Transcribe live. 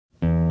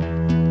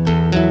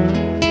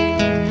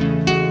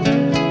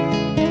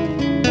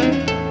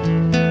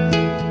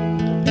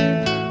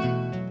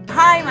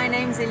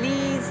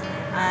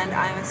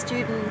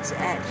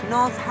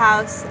North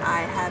House,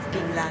 I have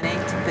been learning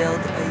to build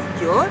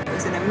a yurt. It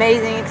was an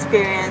amazing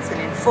experience,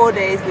 and in 4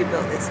 days we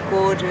built this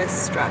gorgeous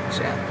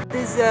structure.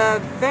 There's a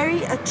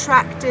very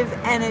attractive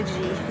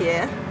energy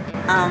here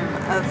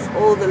of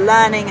all the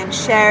learning and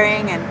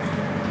sharing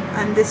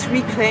and this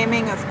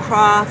reclaiming of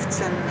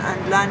crafts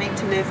and learning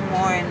to live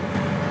more in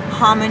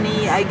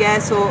harmony, I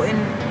guess, or in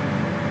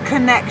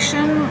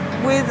connection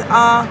with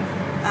our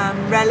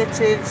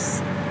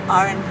relatives,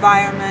 our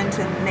environment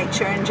and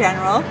nature in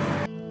general.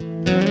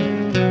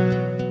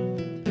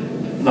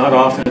 Not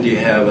often do you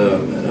have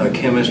a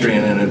chemistry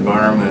and an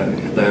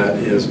environment that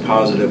is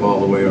positive all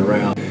the way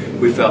around.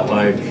 We felt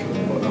like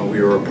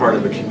we were a part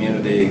of a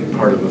community,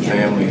 part of a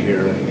family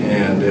here,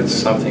 and it's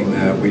something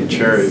that we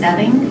cherish.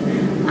 Setting,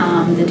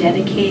 the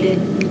dedicated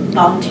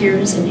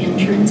volunteers and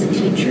interns and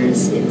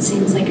teachers, it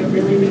seems like a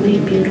really, really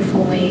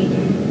beautiful way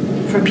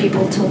for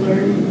people to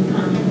learn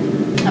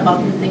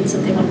about the things that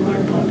they want to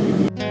learn about.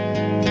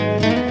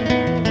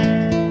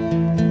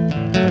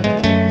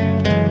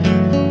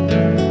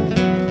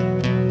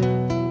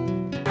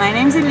 My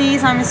name's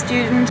Elise, I'm a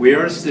student. We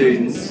are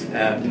students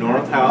at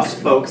North House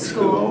Folk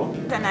School.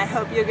 And I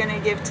hope you're going to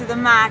give to the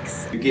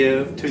max. You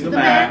give to the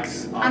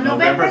max on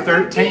November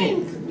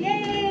 13th.